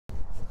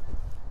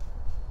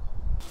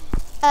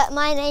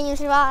My name is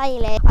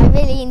Rylee. I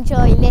really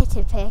enjoy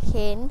litter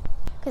picking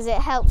because it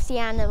helps the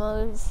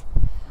animals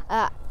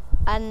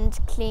and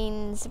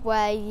cleans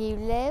where you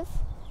live.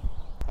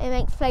 It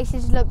makes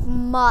places look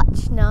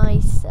much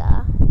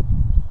nicer.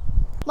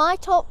 My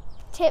top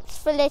tips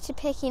for litter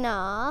picking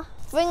are: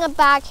 bring a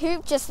bag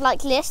hoop just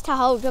like this to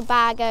hold your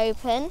bag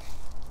open,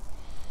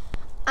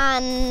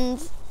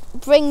 and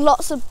bring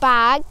lots of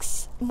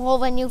bags, more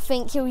than you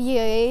think you'll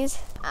use,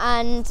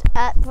 and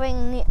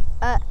bring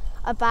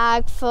a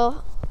bag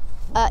for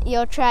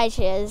your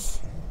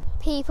treasures.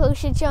 People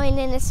should join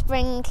in a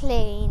spring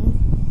clean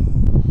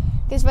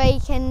because they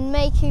can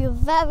make a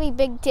very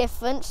big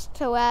difference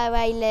to where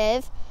they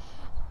live,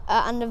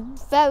 and a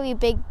very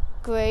big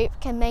group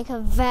can make a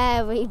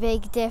very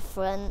big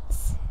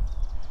difference,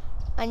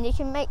 and you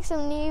can make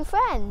some new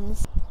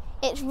friends.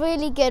 It's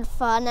really good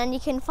fun and you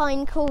can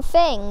find cool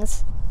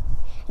things.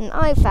 And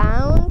I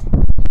found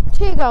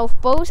 2 golf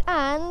balls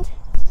and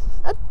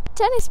a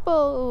tennis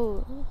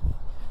ball.